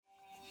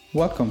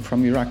Welcome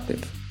from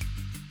Euractiv.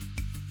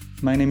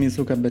 My name is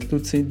Luca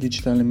Bertuzzi,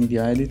 Digital and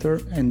Media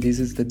Editor, and this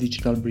is the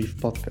Digital Brief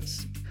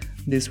podcast.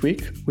 This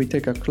week, we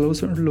take a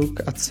closer look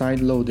at side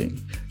loading,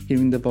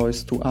 giving the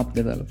voice to app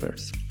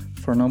developers.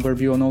 For an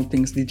overview on all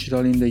things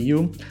digital in the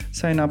EU,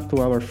 sign up to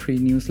our free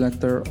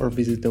newsletter or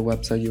visit the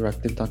website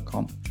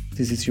euractiv.com.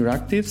 This is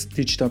Euractiv's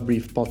Digital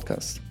Brief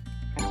podcast.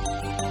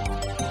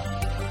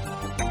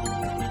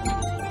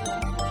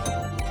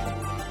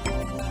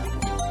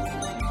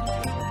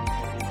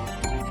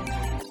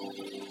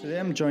 Today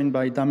I'm joined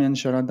by Damien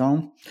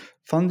Géraudin,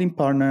 founding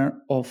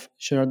partner of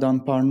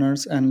Géraudin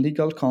Partners and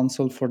legal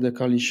counsel for the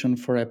Coalition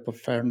for App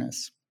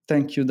Fairness.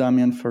 Thank you,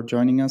 Damien, for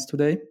joining us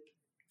today.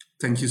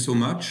 Thank you so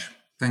much.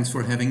 Thanks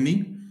for having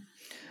me.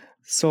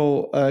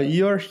 So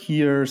you're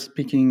here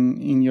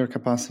speaking in your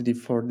capacity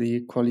for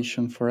the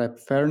Coalition for App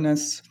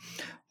Fairness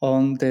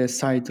on the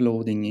side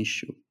loading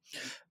issue.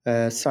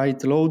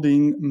 Side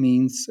loading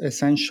means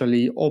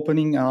essentially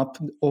opening up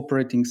the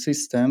operating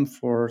system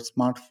for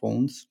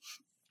smartphones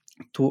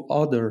to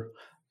other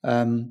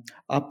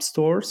app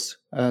stores,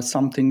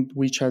 something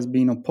which has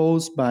been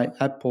opposed by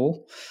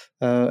Apple.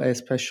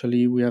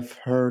 Especially we have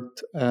heard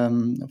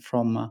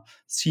from a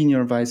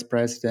senior vice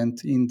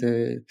president in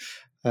the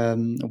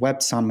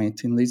Web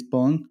Summit in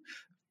Lisbon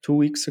 2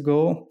 weeks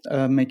ago,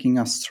 making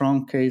a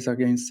strong case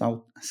against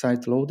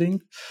side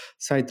loading.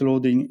 Side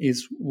loading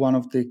is one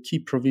of the key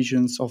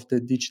provisions of the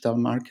Digital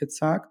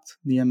Markets Act,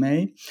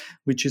 DMA,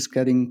 which is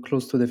getting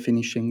close to the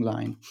finishing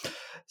line.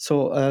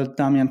 So,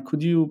 Damien,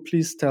 could you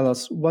please tell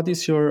us what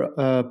is your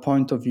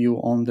point of view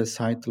on the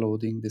side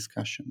loading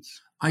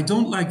discussions? I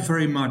don't like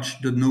very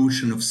much the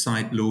notion of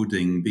side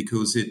loading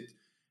because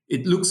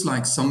it looks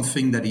like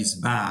something that is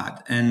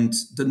bad. And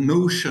the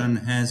notion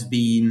has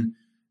been,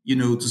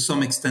 to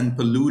some extent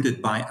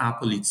polluted by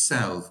Apple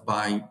itself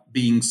by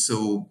being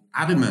so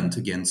adamant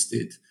against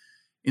it.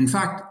 In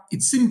fact,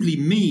 it simply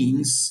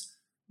means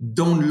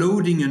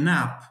downloading an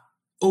app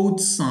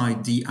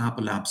outside the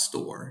Apple App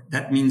Store.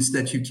 That means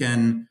that you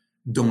can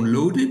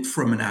download it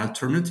from an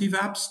alternative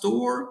app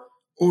store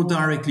or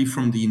directly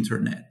from the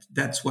internet.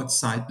 That's what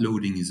side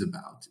loading is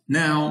about.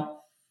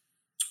 Now,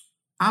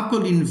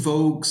 Apple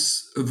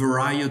invokes a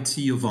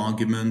variety of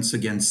arguments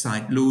against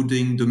side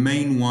loading, the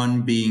main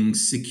one being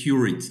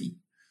security.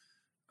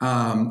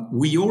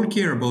 We all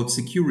care about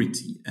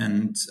security,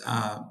 and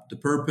the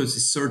purpose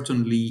is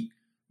certainly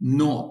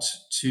not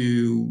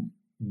to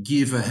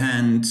give a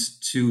hand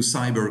to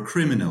cyber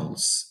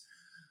criminals.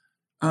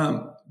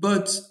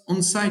 But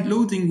on side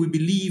loading, we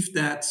believe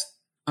that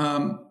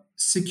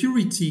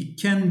security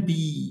can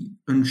be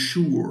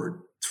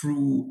ensured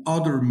through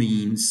other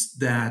means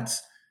that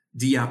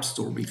the App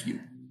Store review.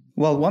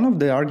 Well, one of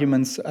the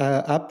arguments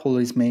Apple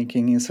is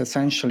making is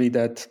essentially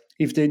that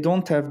if they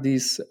don't have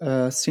this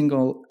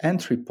single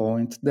entry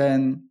point,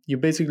 then you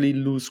basically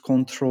lose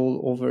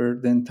control over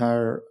the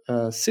entire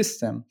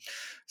system.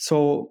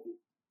 So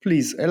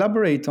please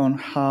elaborate on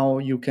how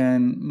you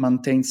can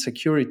maintain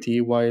security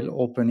while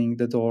opening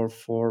the door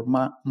for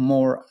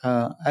more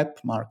app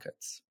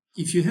markets.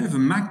 If you have a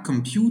Mac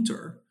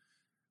computer,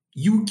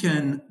 you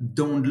can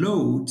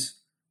download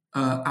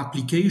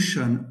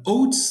application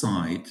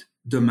outside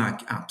the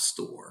Mac App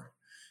Store.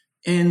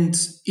 And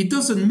it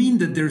doesn't mean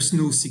that there's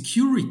no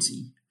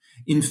security.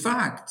 In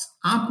fact,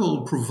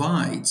 Apple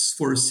provides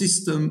for a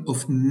system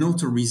of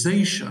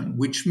notarization,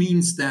 which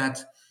means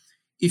that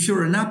if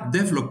you're an app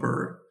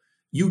developer,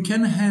 you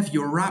can have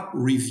your app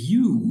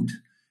reviewed,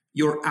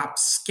 your app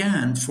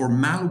scanned for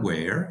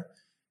malware,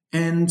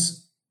 and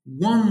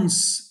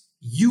once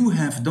you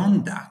have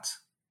done that,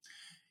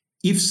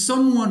 if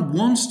someone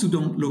wants to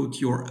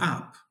download your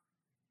app,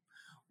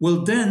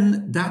 well,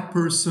 then that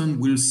person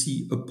will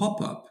see a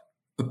pop-up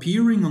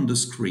appearing on the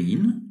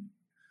screen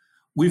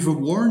with a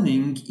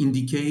warning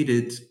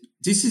indicated,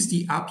 this is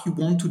the app you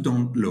want to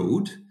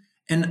download,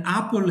 and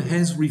Apple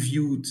has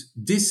reviewed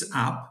this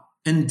app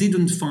and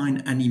didn't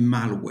find any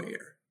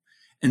malware.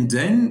 And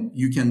then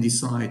you can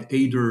decide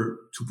either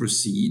to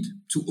proceed,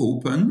 to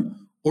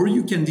open, or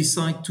you can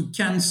decide to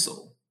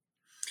cancel.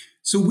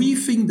 So we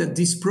think that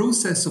this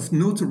process of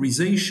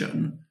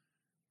notarization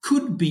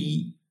could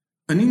be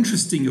an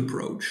interesting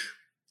approach.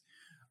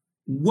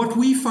 What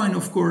we find,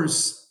 of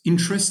course,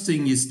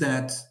 interesting is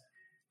that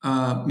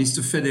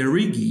Mr.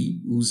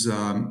 Federighi, who's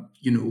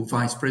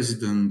vice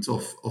president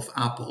of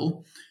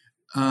Apple,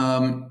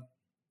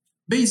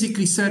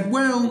 basically said,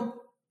 well,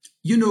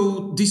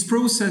 this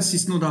process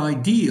is not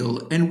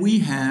ideal, and we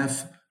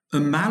have a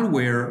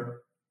malware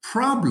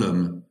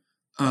problem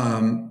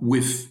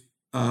with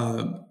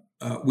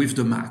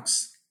the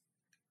Macs.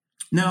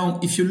 Now,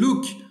 if you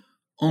look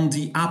on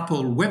the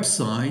Apple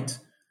website,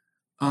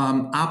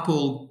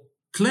 Apple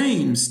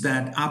claims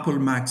that Apple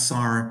Macs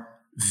are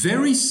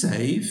very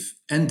safe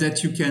and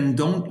that you can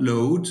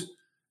download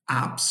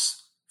apps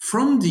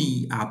from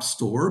the App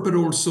Store, but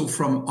also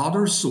from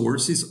other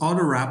sources,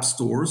 other app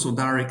stores, or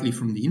directly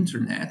from the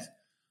internet,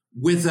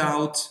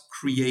 without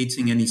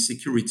creating any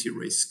security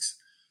risks.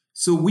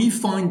 So we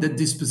find that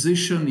this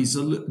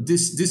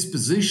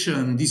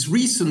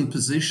recent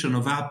position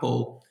of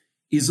Apple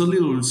is a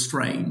little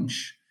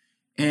strange.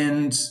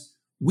 And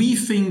we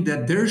think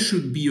that there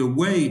should be a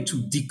way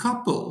to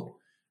decouple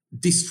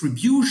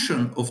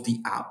distribution of the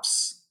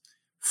apps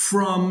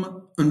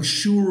from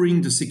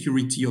ensuring the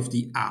security of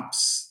the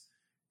apps.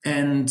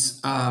 And,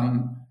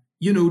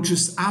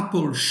 just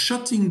Apple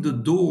shutting the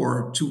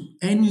door to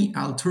any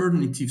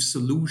alternative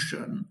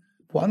solution.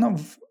 One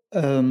of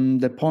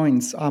the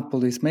points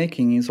Apple is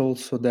making is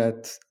also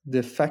that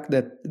the fact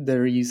that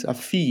there is a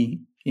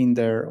fee in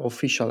their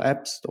official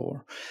app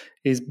store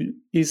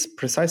is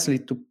precisely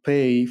to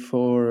pay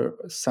for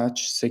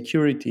such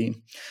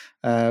security,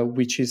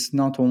 which is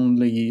not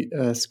only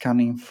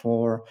scanning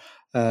for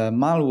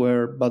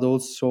malware, but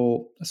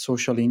also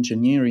social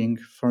engineering.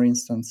 For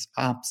instance,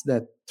 apps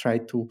that try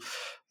to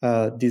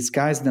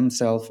disguise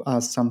themselves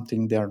as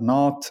something they're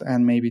not,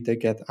 and maybe they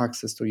get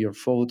access to your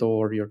photo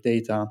or your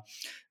data,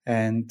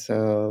 and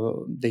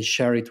they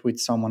share it with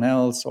someone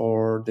else,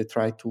 or they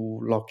try to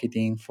lock it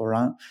in for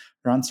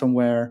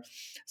ransomware.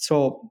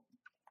 So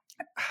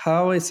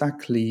how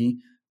exactly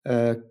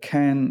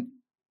can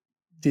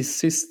this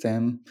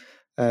system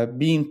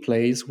be in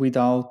place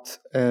without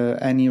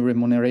any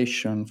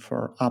remuneration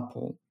for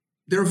Apple?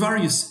 There are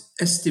various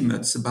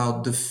estimates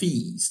about the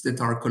fees that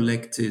are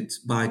collected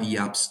by the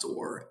App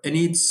Store, and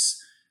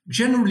it's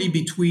generally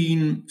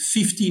between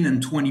 15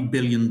 and 20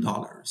 billion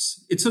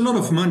dollars. It's a lot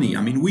of money.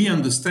 I mean, we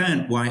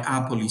understand why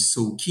Apple is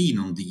so keen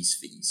on these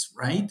fees,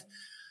 right?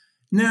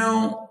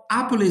 Now,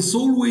 Apple has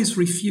always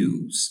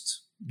refused,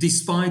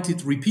 despite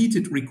its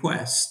repeated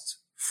requests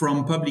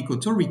from public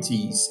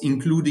authorities,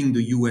 including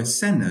the US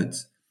Senate,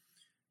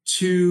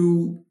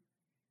 to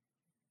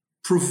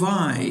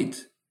provide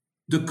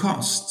the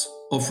cost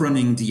of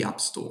running the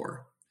App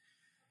Store.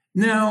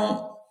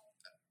 Now,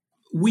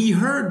 we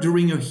heard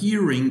during a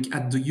hearing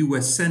at the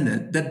US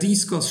Senate that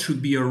these costs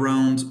should be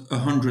around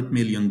 $100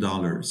 million.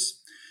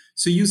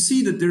 So you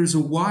see that there's a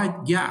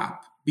wide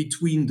gap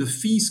between the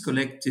fees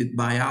collected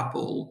by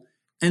Apple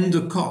and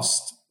the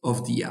cost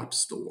of the App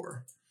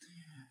Store.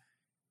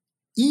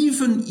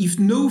 Even if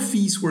no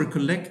fees were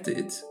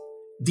collected,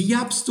 the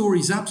App Store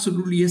is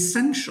absolutely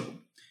essential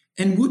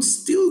and would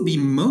still be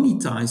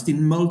monetized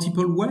in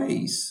multiple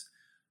ways.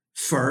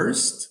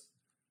 First,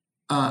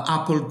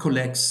 Apple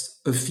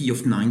collects a fee of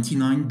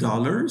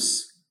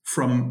 $99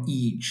 from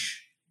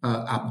each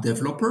app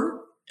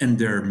developer, and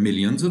there are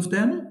millions of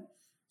them.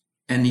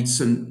 And it's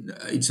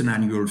an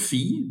annual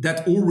fee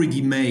that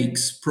already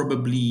makes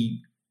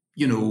probably,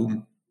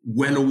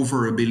 well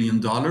over $1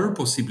 billion,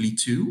 possibly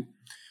two.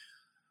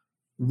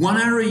 One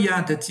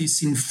area that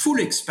is in full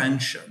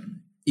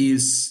expansion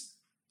is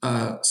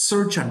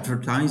search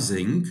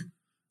advertising.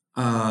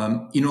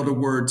 In other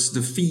words,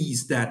 the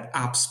fees that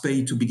apps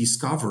pay to be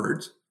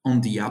discovered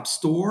on the App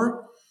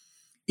Store.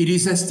 It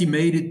is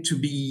estimated to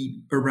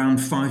be around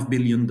 $5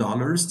 billion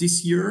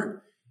this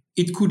year.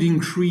 It could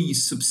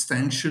increase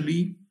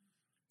substantially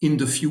in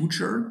the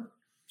future.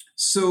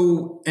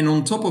 So, and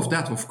on top of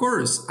that, of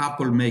course,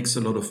 Apple makes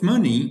a lot of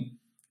money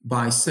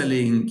by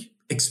selling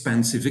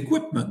expensive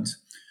equipment.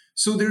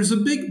 So there's a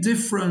big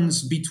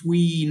difference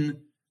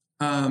between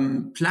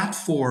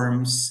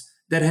platforms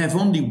that have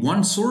only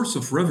one source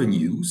of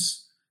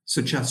revenues,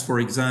 such as, for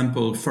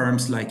example,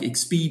 firms like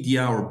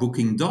Expedia or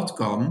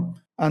Booking.com.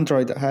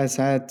 Android has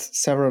had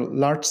several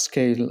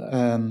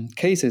large-scale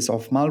cases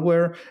of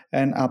malware,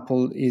 and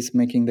Apple is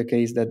making the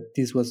case that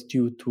this was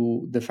due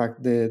to the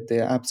fact that the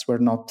apps were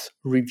not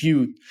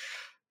reviewed.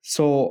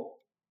 So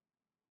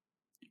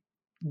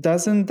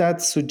doesn't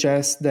that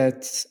suggest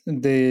that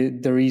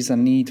there is a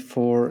need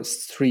for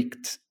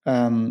strict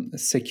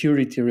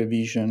security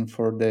revision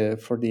for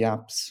the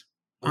apps?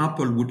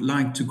 Apple would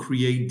like to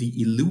create the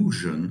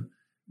illusion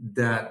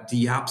that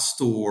the App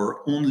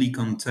Store only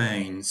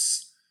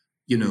contains,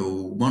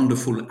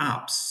 wonderful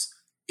apps.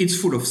 It's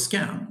full of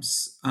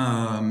scams.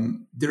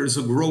 There's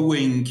a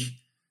growing,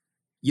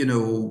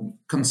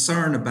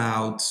 concern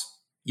about,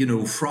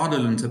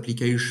 fraudulent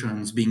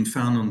applications being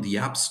found on the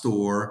App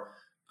Store.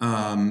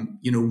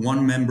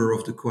 One member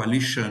of the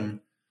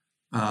coalition,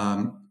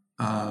 Mr.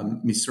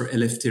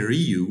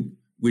 Eleftheriou,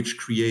 which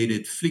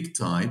created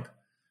FlickType,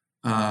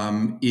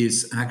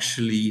 is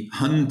actually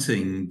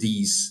hunting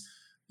these,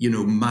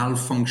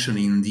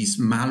 malfunctioning, these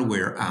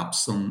malware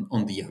apps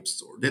on the App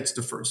Store. That's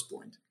the first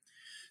point.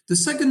 The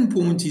second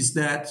point is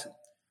that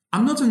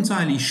I'm not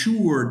entirely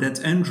sure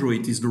that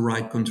Android is the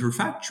right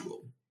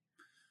counterfactual.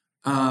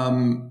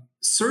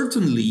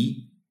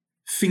 Certainly,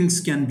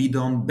 things can be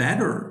done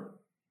better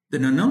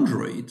than an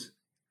Android,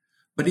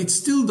 but it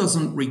still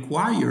doesn't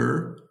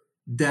require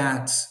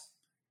that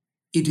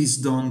it is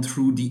done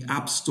through the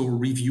App Store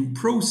review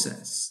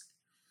process.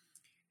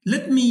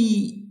 Let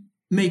me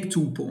make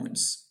 2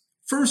 points.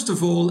 First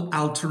of all,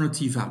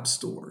 alternative app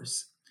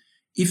stores.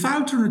 If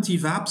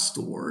alternative app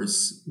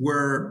stores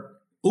were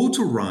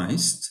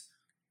authorized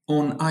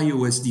on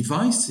iOS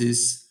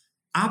devices,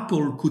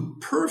 Apple could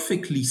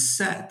perfectly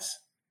set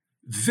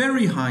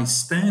very high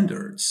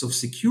standards of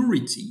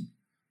security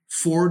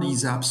for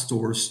these app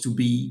stores to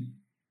be,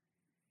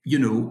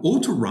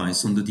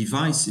 authorized on the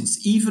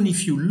devices. Even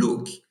if you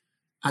look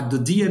at the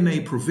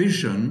DMA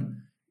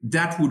provision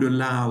that would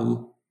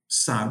allow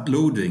side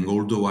loading,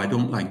 although I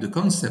don't like the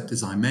concept,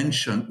 as I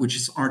mentioned, which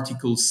is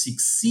Article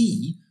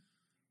 6C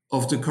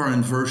of the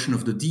current version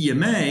of the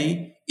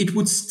DMA, it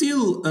would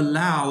still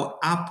allow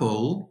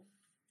Apple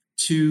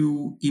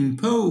to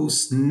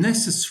impose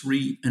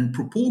necessary and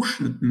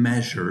proportionate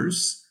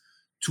measures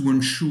to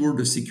ensure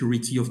the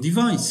security of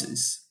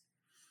devices.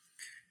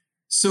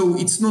 So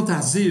it's not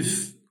as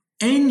if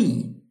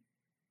any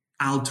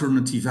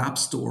alternative app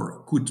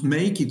store could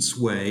make its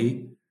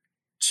way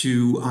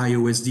to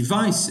iOS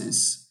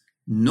devices.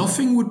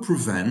 Nothing would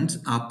prevent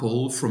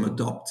Apple from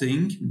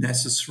adopting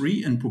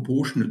necessary and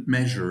proportionate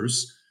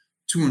measures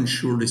to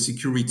ensure the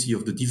security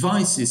of the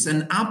devices.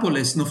 And Apple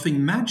has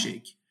nothing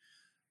magic.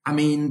 I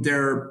mean,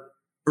 there are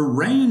a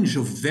range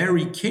of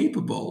very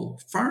capable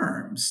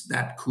firms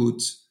that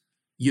could,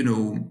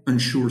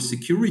 ensure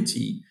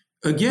security.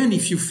 Again,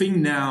 if you think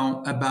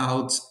now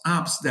about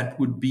apps that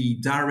would be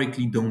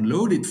directly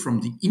downloaded from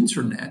the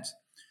internet,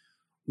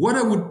 what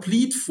I would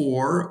plead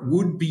for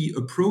would be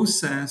a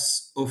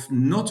process of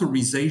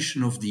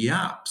notarization of the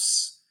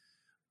apps,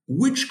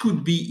 which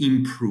could be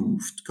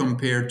improved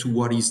compared to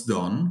what is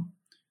done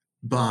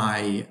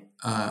by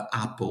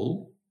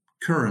Apple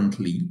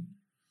currently,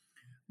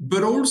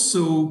 but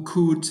also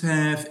could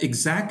have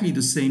exactly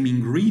the same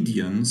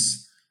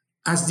ingredients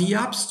as the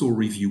App Store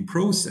review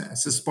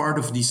process. As part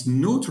of this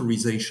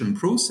notarization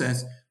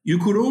process, you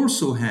could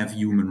also have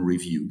human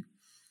review.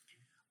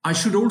 I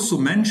should also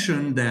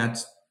mention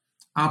that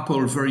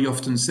Apple very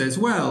often says,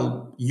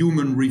 well,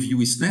 human review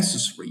is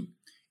necessary.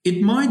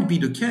 It might be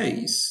the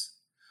case,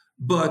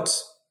 but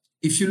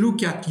if you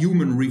look at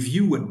human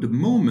review at the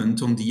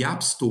moment on the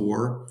App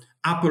Store,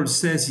 Apple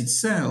says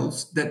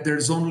itself that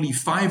there's only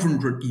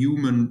 500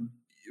 human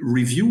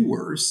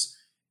reviewers.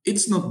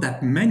 It's not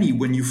that many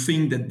when you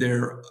think that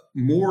there are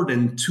more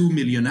than 2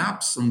 million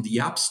apps on the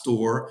App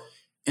Store,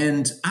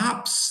 and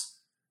apps,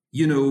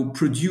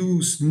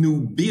 produce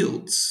new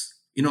builds.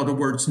 In other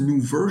words,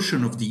 new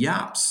version of the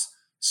apps,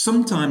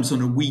 sometimes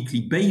on a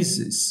weekly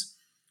basis.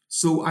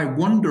 So I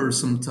wonder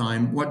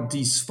sometimes what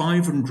these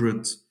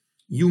 500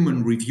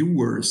 human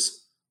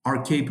reviewers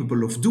are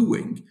capable of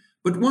doing.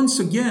 But once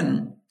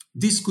again,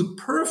 this could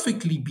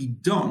perfectly be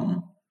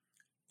done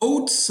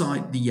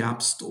outside the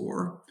App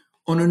Store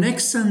on an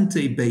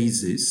ex-ante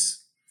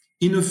basis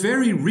in a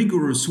very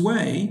rigorous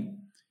way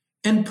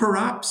and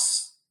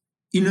perhaps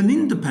in an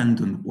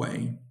independent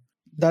way.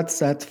 That's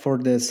that for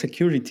the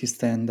security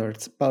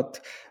standards.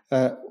 But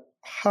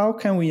how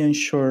can we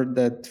ensure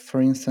that,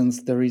 for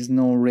instance, there is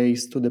no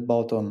race to the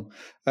bottom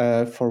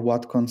for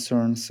what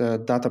concerns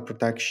data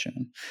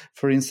protection?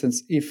 For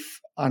instance, if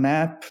an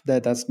app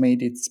that has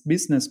made its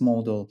business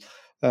model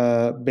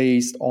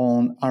based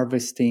on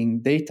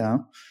harvesting data,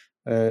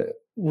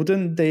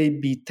 wouldn't they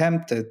be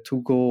tempted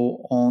to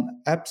go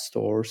on app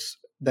stores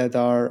that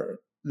are,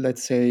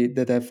 let's say,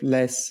 that have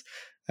less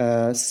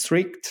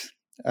strict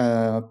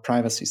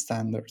privacy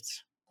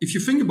standards? If you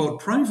think about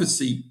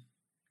privacy,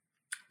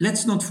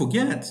 let's not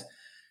forget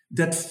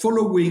that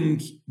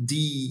following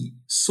the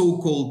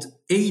so-called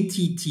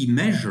ATT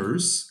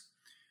measures,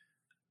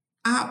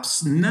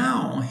 apps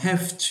now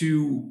have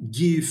to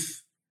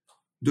give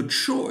the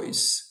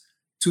choice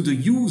to the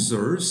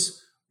users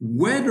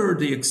whether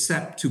they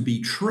accept to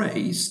be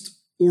traced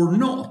or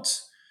not.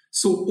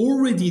 So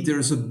already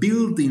there's a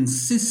built-in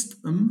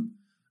system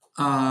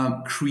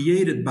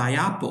created by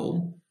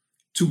Apple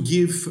to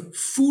give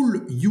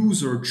full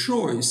user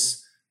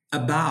choice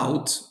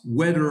about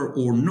whether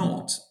or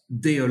not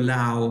they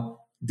allow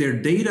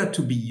their data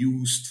to be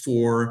used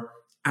for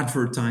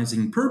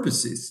advertising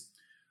purposes.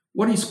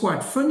 What is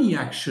quite funny,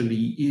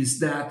 actually, is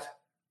that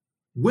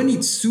when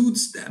it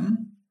suits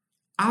them,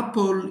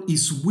 Apple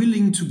is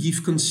willing to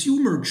give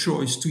consumer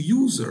choice to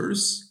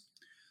users,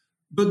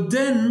 but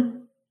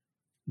then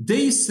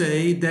they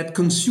say that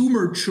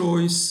consumer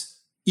choice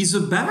is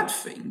a bad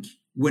thing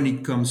when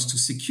it comes to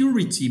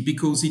security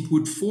because it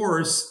would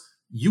force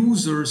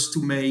users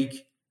to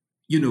make,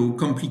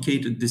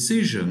 complicated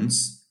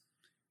decisions.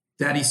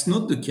 That is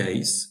not the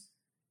case.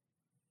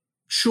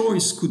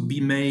 Choice could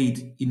be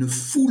made in a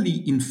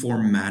fully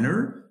informed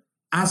manner,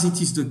 as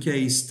it is the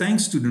case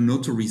thanks to the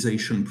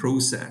notarization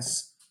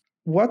process.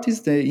 What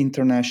is the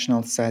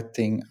international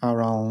setting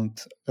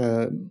around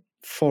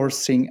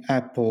forcing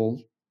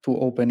Apple to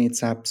open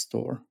its App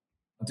Store?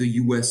 The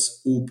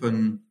US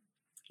Open,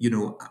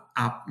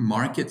 App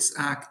Markets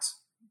Act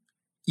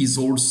is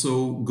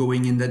also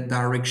going in that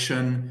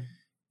direction.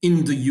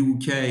 In the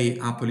UK,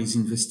 Apple is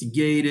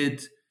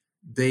investigated.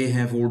 They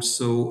have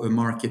also a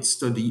market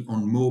study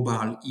on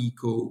mobile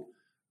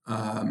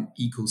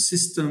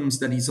ecosystems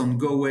that is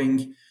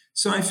ongoing.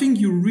 So I think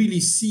you really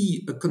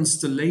see a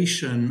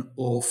constellation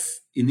of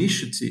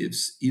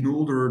initiatives in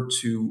order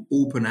to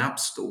open app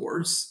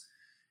stores.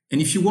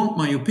 And if you want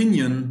my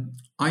opinion,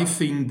 I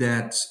think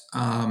that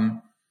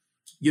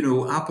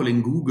Apple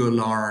and Google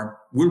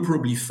will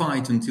probably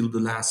fight until the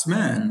last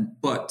man,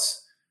 but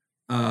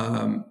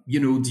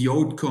the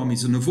outcome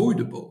is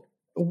unavoidable.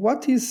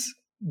 What is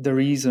the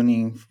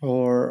reasoning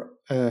for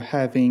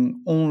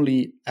having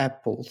only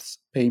Apple's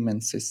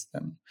payment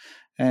system.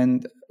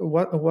 And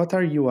what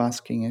are you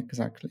asking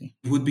exactly?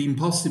 It would be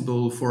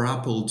impossible for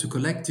Apple to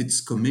collect its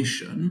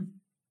commission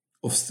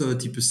of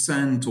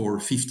 30% or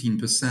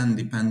 15%,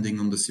 depending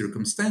on the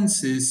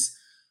circumstances,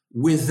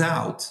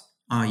 without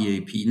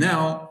IAP.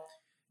 Now,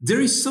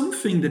 there is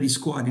something that is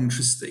quite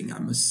interesting, I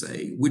must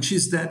say, which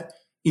is that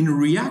in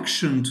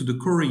reaction to the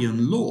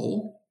Korean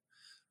law,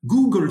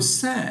 Google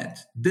said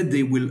that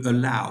they will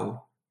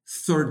allow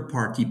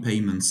third-party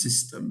payment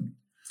system.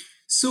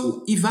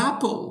 So if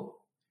Apple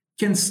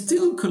can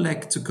still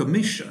collect a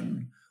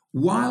commission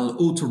while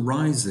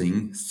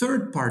authorizing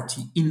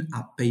third-party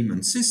in-app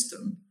payment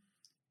system,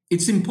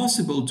 it's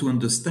impossible to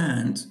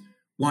understand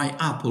why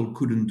Apple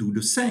couldn't do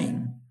the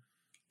same.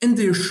 And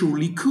they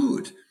surely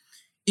could.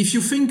 If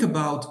you think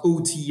about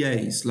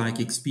OTAs like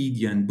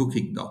Expedia and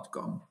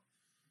Booking.com,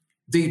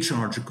 they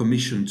charge a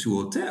commission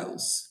to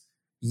hotels,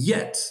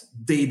 yet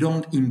they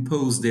don't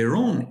impose their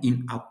own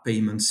in-app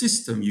payment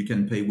system. You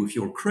can pay with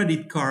your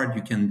credit card,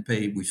 you can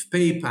pay with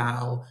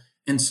PayPal,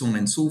 and so on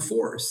and so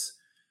forth.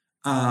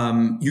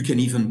 You can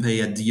even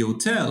pay at the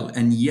hotel,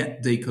 and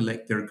yet they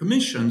collect their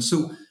commission.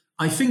 So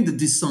I think that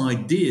this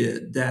idea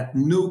that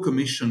no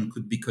commission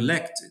could be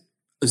collected,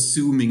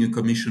 assuming a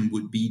commission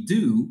would be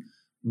due,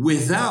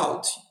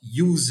 without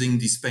using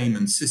this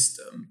payment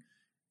system,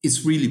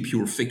 is really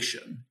pure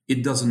fiction.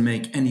 It doesn't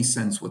make any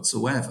sense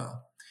whatsoever.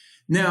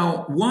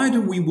 Now, why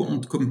do we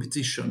want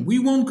competition? We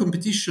want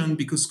competition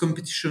because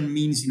competition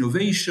means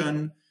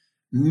innovation,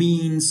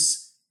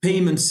 means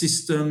payment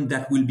system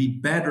that will be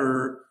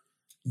better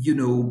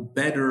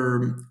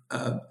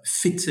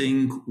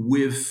fitting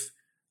with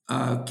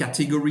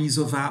categories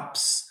of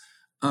apps.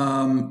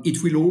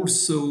 It will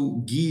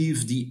also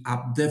give the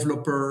app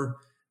developer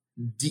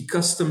the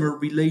customer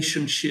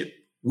relationship,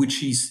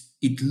 which is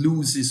it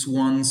loses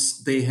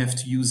once they have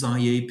to use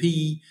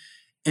IAP.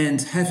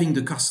 And having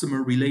the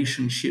customer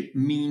relationship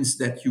means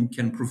that you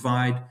can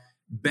provide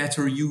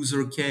better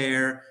user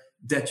care,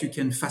 that you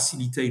can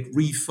facilitate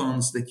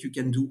refunds, that you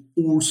can do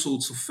all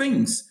sorts of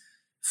things.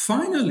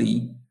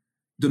 Finally,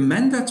 the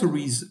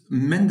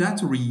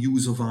mandatory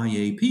use of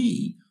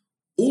IAP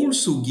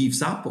also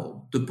gives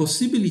Apple the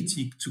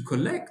possibility to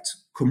collect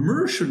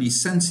commercially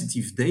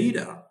sensitive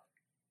data,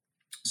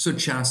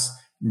 such as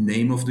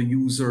name of the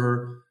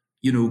user,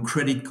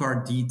 credit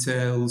card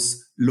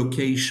details,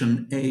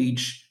 location,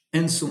 age,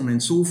 and so on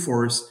and so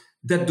forth,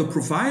 that the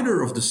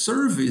provider of the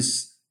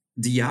service,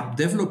 the app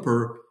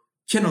developer,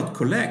 cannot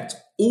collect,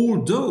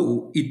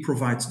 although it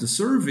provides the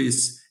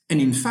service.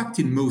 And in fact,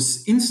 in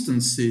most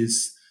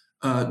instances,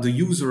 the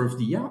user of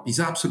the app is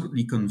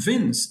absolutely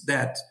convinced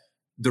that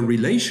the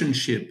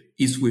relationship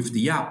is with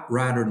the app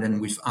rather than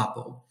with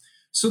Apple.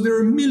 So there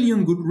are a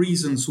million good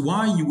reasons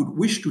why you would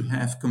wish to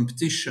have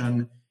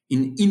competition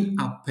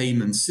in-app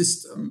payment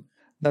system.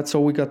 That's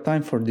all we got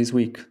time for this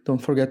week.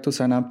 Don't forget to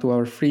sign up to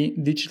our free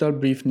Digital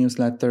Brief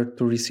newsletter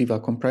to receive a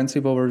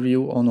comprehensive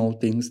overview on all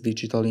things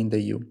digital in the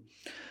EU.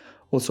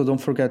 Also,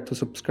 don't forget to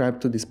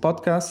subscribe to this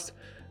podcast,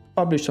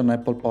 published on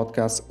Apple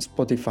Podcasts,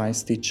 Spotify,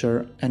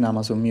 Stitcher, and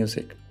Amazon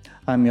Music.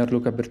 I'm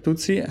Luca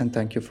Bertuzzi, and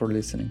thank you for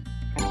listening.